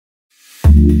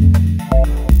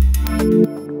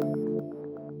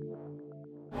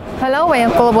Hello, we're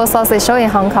in Global Sausage Show in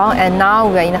Hong Kong, and now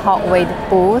we're in the Hotwav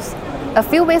booth. A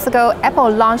few weeks ago,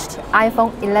 Apple launched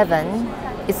iPhone 11.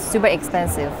 It's super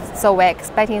expensive, so we're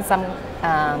expecting some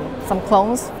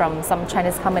clones from some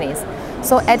Chinese companies.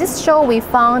 So at this show, we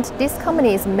found this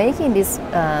company is making this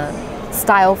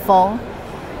style phone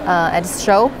at this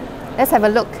show. Let's have a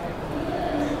look.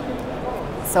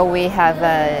 So we have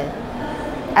a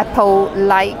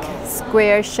Apple-like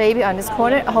square shape on this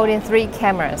corner, holding 3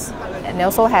 cameras, and it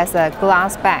also has a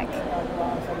glass back.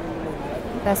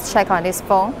 Let's check on this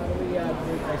phone.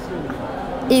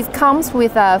 It comes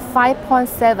with a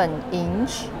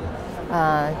 5.7-inch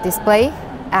display,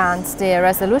 and the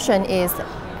resolution is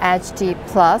HD+.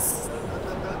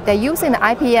 They're using the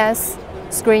IPS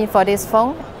screen for this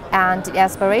phone, and the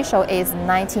aspect ratio is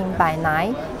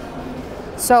 19:9.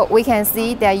 So we can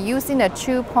see they're using a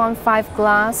 2.5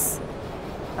 glass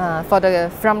for the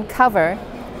front cover,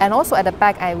 and also at the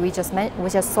back, we just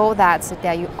saw that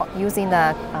they're using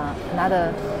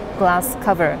another glass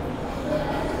cover.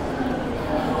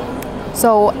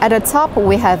 So at the top,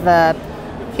 we have a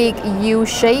big U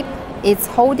shape. It's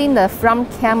holding the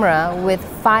front camera with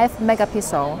 5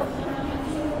 megapixels.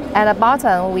 At the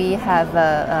bottom, we have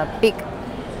a big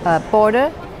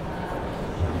border,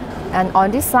 and on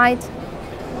this side,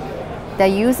 they're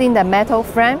using the metal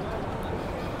frame,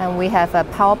 and we have a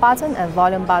power button and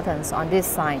volume buttons on this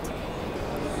side.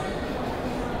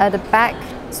 At the back,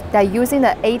 they're using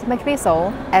the 8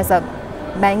 megapixel as a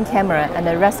main camera, and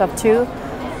the rest of 2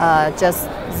 just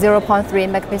 0.3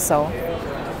 megapixel.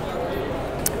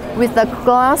 With the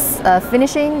glass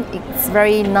finishing, it's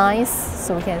very nice,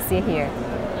 so we can see here.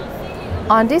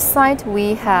 On this side,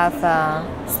 we have a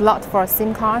slot for a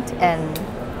SIM card and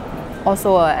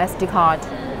also a SD card.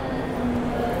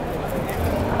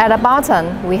 At the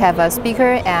bottom, we have a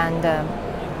speaker and a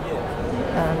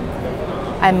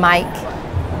mic.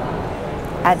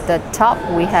 At the top,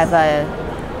 we have an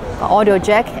audio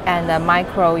jack and a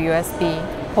micro USB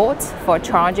port for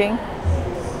charging.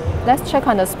 Let's check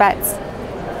on the specs.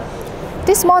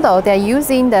 This model, they're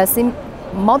using the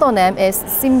model name is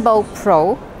Symbol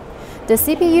Pro. The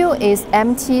CPU is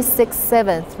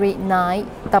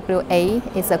MT6739WA.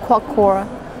 It's a quad-core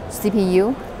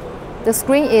CPU. The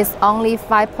screen is only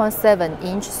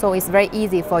 5.7-inch, so it's very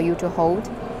easy for you to hold.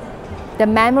 The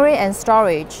memory and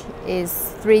storage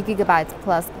is 3 GB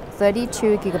plus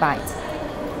 32 GB.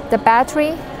 The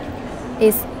battery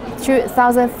is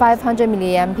 2,500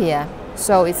 mAh,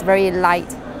 so it's very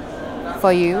light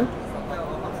for you.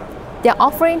 They're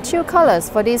offering 2 colors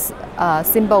for this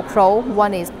Symbol Pro.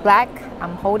 One is black,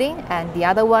 I'm holding, and the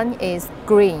other one is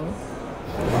green.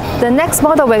 The next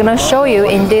model we're going to show you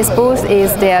in this booth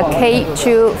is their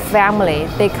K2 family.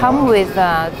 They come with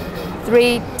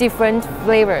 3 different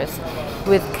flavors,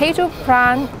 with K2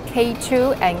 Prime,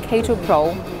 K2, and K2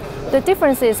 Pro. The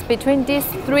differences between these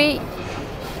 3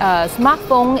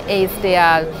 smartphones is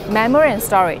their memory and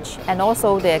storage, and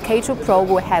also the K2 Pro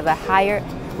will have a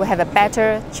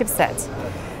better chipset.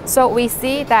 So we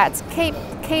see that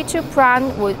K2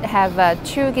 Prime would have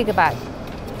 2 GB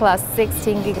plus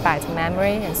 16 GB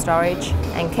memory and storage,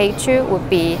 and K2 would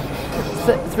be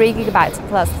 3 GB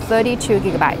plus 32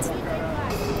 GB.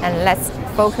 And let's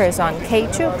focus on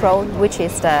K2 Pro, which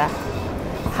is the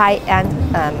high-end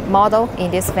model in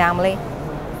this family.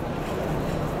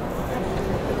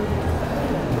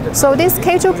 So this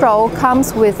K2 Pro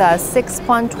comes with a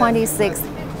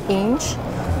 6.26-inch.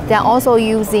 They're also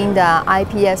using the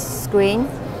IPS screen.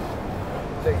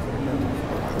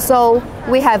 So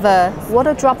we have a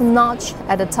water drop notch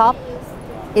at the top.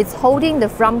 It's holding the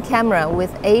front camera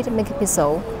with 8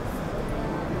 megapixels.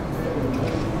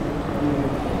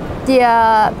 The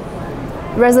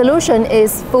resolution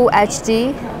is Full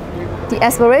HD. The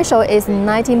aspect ratio is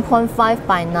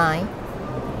 19.5:9.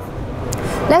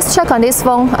 Let's check on this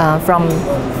phone from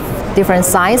different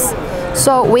sides.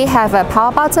 So we have a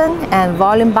power button and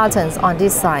volume buttons on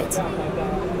this side.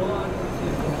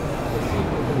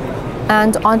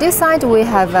 And on this side, we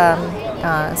have a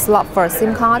slot for a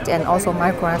SIM card and also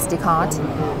micro SD card.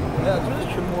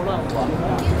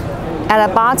 At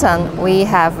the bottom, we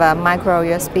have a micro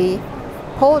USB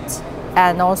port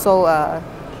and also a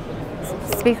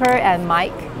speaker and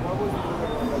mic.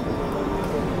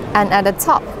 And at the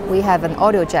top, we have an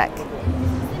audio jack.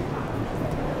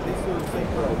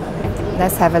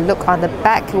 Let's have a look on the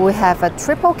back. We have a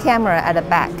triple camera at the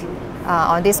back.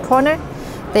 On this corner,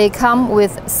 they come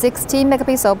with 16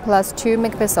 megapixel plus 2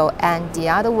 megapixel, and the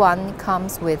other one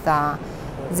comes with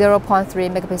 0.3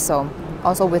 megapixel,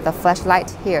 also with a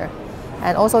flashlight here.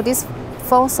 And also this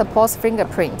phone supports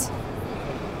fingerprint.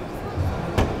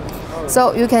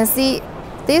 So you can see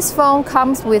This phone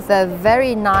comes with a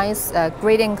very nice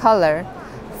gradient color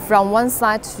from one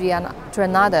side to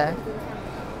another.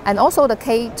 And also the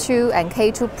K2 and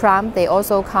K2 Prime, they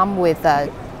also come with a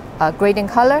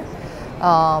gradient color.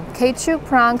 K2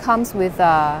 Prime comes with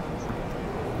a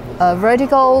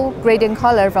vertical gradient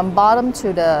color from bottom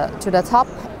to the top,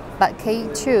 but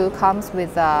K2 comes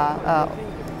with a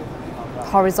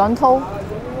horizontal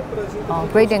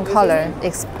gradient color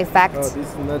effect.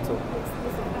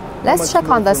 Let's check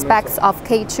on the specs of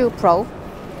K2 Pro.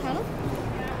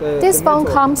 This phone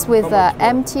comes with a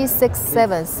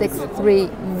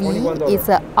MT6763V. It's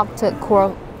an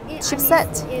octa-core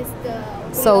chipset,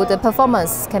 so the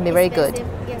performance can be very good.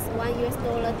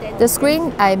 The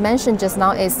screen I mentioned just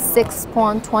now is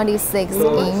 6.26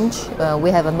 inch.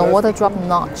 We have a no water drop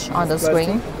notch on the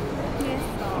screen.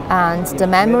 And the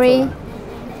memory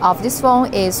of this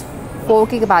phone is 4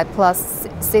 GB plus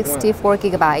 64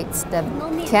 GB. The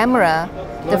camera,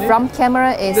 the front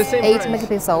camera is 8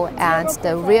 megapixel and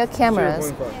the rear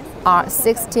cameras are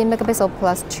 16 megapixel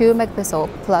plus 2 megapixel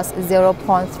plus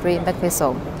 0.3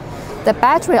 megapixel. The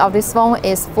battery of this phone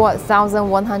is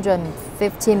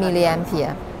 4150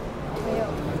 milliampere.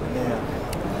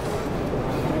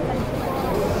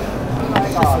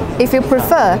 If you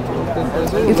prefer,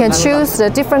 you can choose the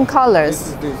different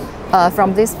colors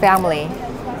from this family,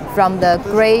 from the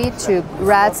gray to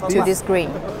red to this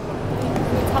green.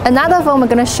 Another phone we're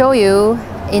going to show you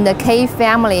in the K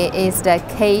family is the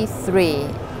K3.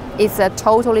 It's a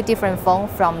totally different phone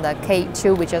from the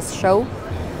K2 we just showed,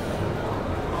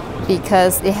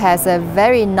 because it has a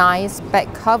very nice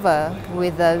back cover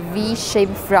with a V shape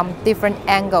from different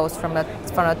angles, from the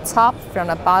top, from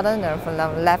the bottom, or from the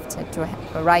left to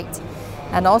right.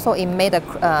 And also it made a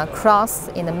cross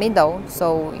in the middle,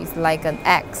 so it's like an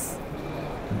X.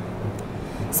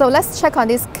 So let's check on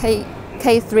this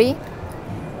K3.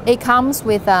 It comes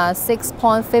with a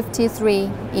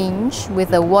 6.53 inch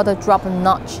with a water drop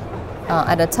notch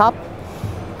at the top.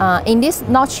 In this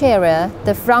notch area,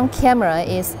 the front camera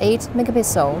is 8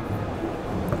 megapixel.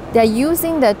 They're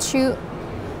using the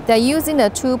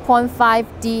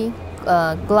 2.5D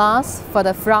glass for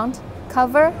the front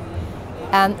cover,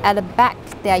 and at the back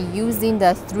they are using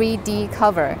the 3D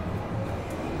cover.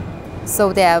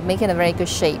 So they are making a very good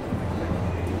shape.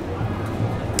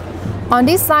 On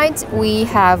this side, we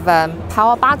have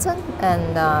power button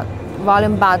and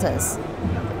volume buttons.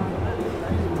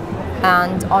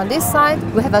 And on this side,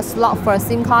 we have a slot for a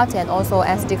SIM card and also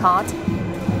SD card.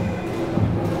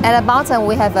 At the bottom,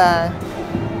 we have a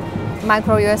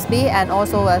micro USB and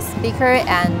also a speaker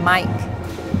and mic.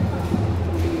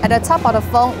 At the top of the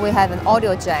phone, we have an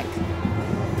audio jack.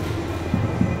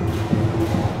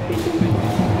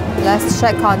 Let's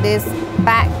check on this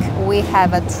back. We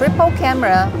have a triple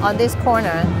camera on this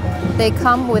corner. They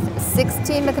come with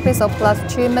 16 megapixel plus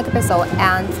 2 megapixel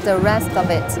and the rest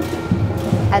of it.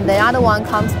 And the other one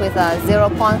comes with a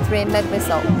 0.3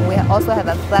 megapixel. We also have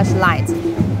a flashlight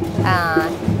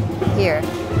here.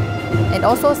 It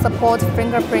also supports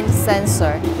fingerprint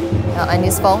sensor on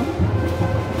this phone.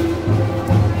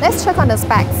 Let's check on the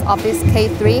specs of this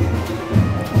K3.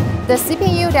 The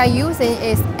CPU they're using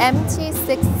is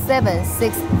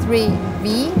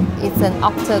MT6763V. It's an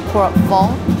octa-core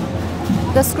phone.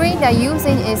 The screen they're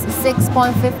using is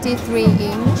 6.53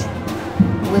 inch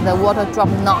with a water drop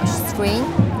notch screen.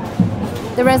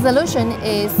 The resolution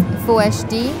is Full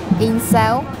HD in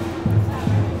cell.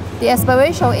 The aspect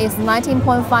ratio is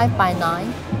 19.5 by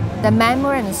 9. The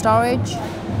memory and storage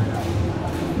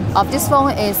of this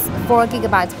phone is 4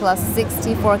 GB plus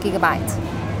 64 GB.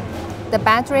 The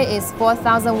battery is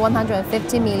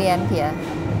 4150 milliampere.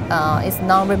 It's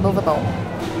non-removable.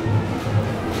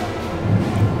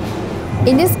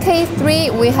 In this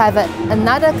K3, we have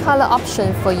another color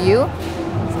option for you.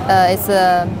 It's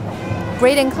a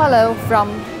gradient color from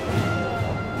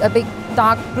a big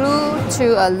dark blue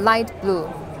to a light blue.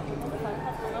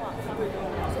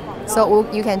 So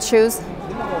you can choose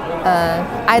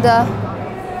either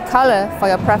color for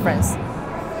your preference.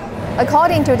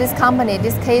 According to this company,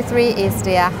 this K3 is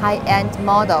their high-end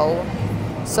model,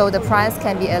 so the price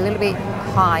can be a little bit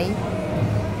high.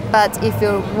 But if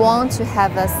you want to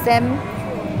have the same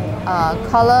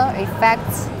color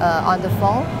effect on the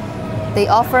phone, they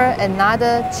offer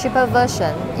another cheaper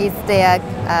version. It's their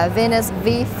Venus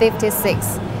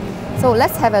V56. So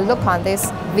let's have a look on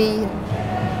this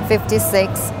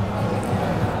V56.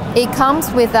 It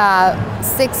comes with a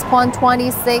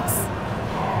 6.26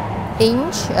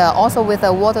 inch, also with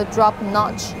a water drop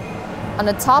notch on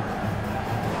the top.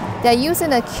 They're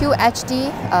using a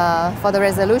QHD for the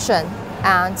resolution,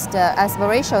 and the aspect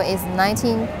ratio is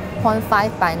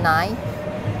 19.5 by 9.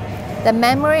 The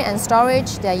memory and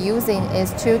storage they're using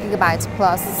is 2 GB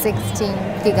plus 16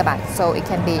 GB, so it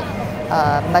can be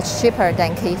much cheaper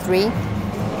than K3.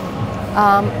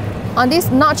 On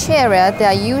this notch area, they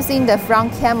are using the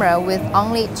front camera with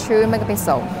only 2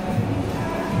 megapixels.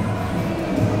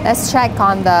 Let's check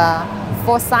on the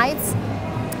 4 sides.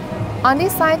 On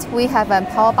this side, we have a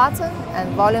power button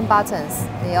and volume buttons.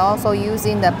 They are also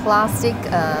using the plastic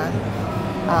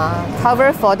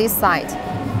cover for this side.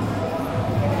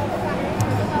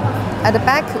 At the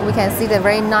back, we can see the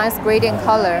very nice gradient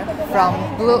color from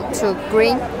blue to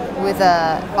green with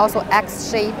also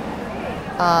X shape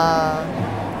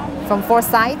from 4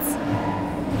 sides.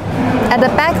 At the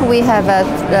back, we have a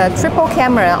triple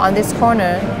camera on this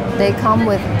corner. They come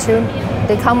with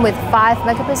 5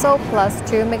 megapixel plus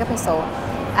 2 megapixel,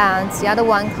 and the other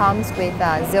one comes with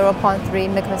 0.3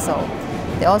 megapixel.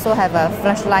 They also have a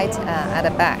flashlight at the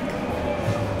back.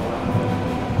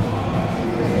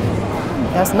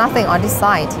 There's nothing on this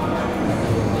side.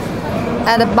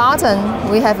 At the bottom,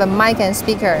 we have a mic and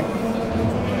speaker.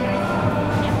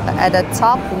 At the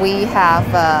top, we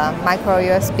have a micro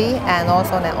USB and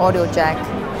also an audio jack.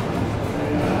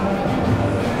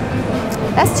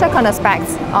 Let's check on the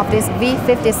specs of this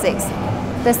V56.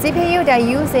 The CPU they're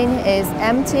using is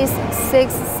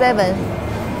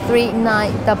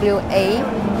MT6739WA.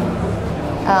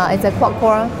 It's a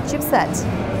quad-core chipset.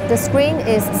 The screen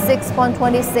is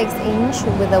 6.26 inch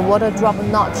with a water drop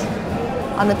notch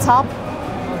on the top.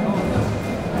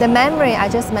 The memory I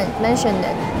just mentioned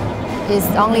is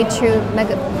only 2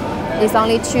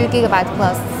 GB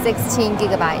plus 16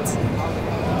 GB.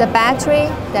 The battery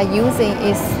they're using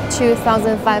is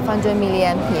 2,500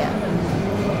 mAh.